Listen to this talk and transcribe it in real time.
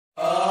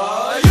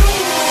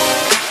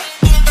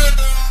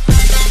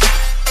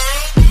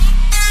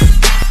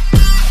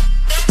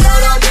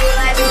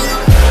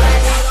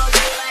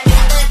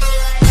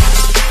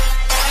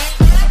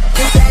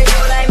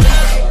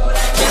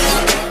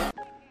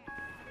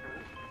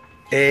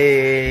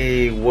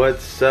Hey,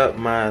 what's up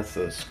my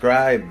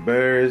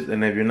subscribers?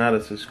 And if you're not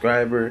a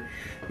subscriber,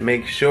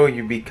 make sure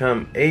you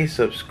become a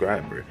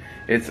subscriber.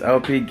 It's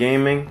LP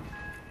Gaming,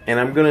 and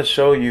I'm gonna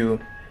show you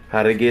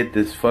how to get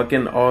this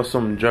fucking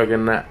awesome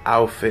Juggernaut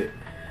outfit.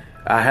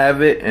 I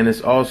have it and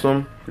it's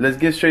awesome. Let's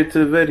get straight to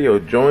the video.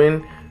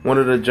 Join one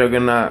of the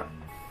Juggernaut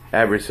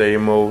adversary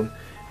mode.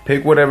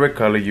 Pick whatever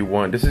color you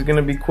want. This is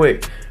gonna be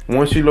quick.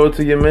 Once you load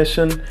to your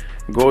mission,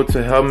 go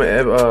to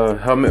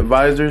helmet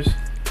visors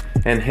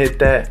and hit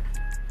that.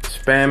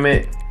 Spam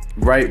it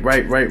right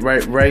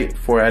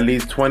for at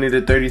least 20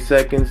 to 30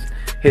 seconds.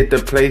 Hit the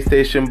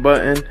PlayStation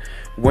button.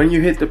 When you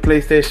hit the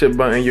PlayStation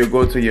button, you'll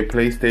go to your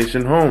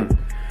PlayStation home.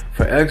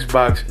 For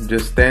Xbox,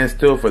 just stand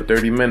still for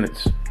 30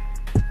 minutes.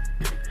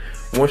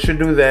 Once you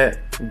do that,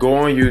 go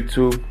on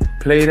YouTube,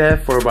 play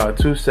that for about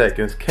 2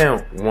 seconds.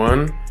 Count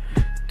 1,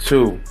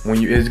 2.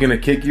 It's gonna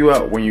kick you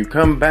out. When you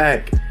come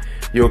back,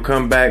 you'll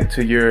come back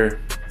to your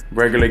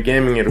regular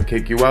gaming. It'll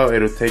kick you out.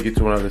 It'll take you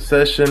to another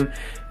session,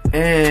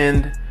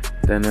 and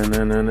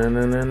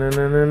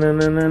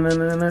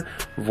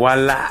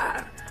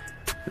voila!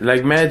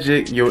 Like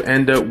magic, you'll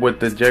end up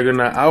with the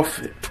Juggernaut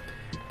outfit.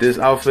 This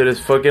outfit is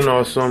fucking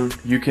awesome.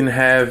 You can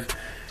have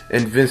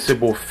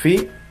invincible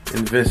feet,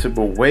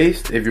 invincible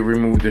waist. If you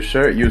remove the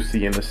shirt, you'll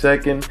see in a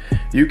second.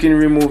 You can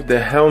remove the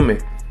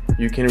helmet.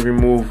 You can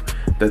remove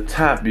the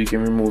top. You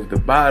can remove the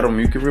bottom.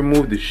 You can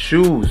remove the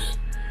shoes.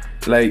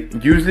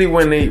 Like usually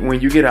when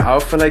you get an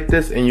outfit like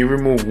this and you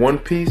remove one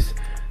piece,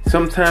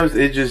 sometimes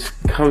it just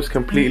comes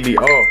completely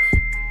off.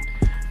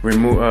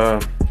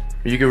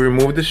 You can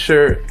remove the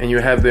shirt and you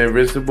have the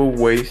invisible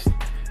waist.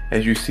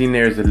 As you see,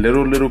 there's a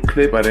little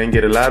clip. I didn't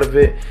get a lot of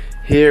it.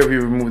 Here, if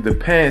you remove the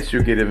pants,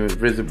 you get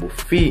invisible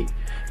feet.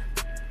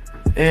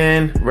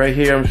 And right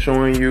here, I'm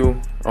showing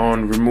you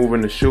on removing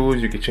the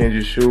shoes. You can change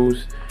your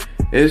shoes.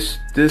 This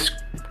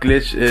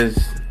glitch is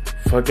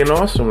fucking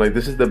awesome. Like,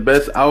 this is the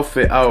best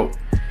outfit out.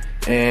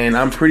 And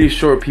I'm pretty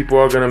sure people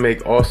are gonna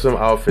make awesome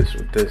outfits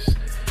with this.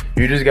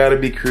 You just gotta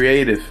be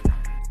creative.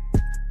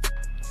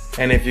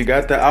 And if you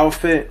got the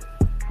outfit,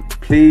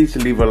 please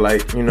leave a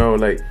like. You know,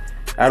 like,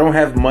 I don't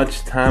have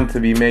much time to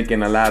be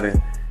making a lot of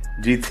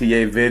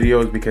GTA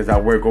videos because I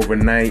work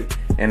overnight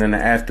and in the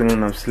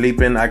afternoon I'm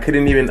sleeping. I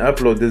couldn't even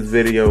upload this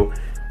video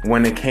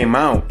when it came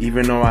out,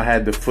 even though I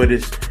had the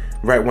footage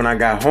right when I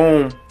got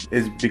home.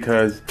 Is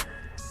because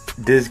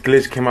this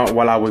glitch came out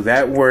while I was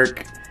at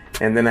work,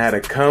 and then I had to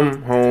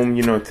come home,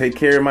 you know, take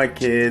care of my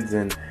kids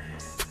and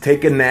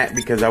take a nap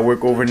because I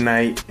work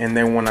overnight. And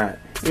then when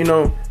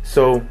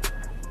so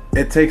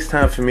it takes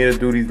time for me to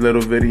do these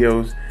little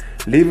videos.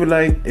 Leave a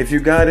like if you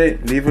got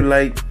it. Leave a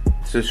like.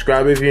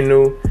 Subscribe if you're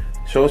new.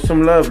 Show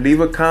some love. Leave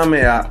a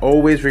comment. I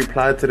always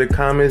reply to the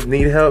comments.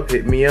 Need help?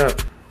 Hit me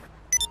up.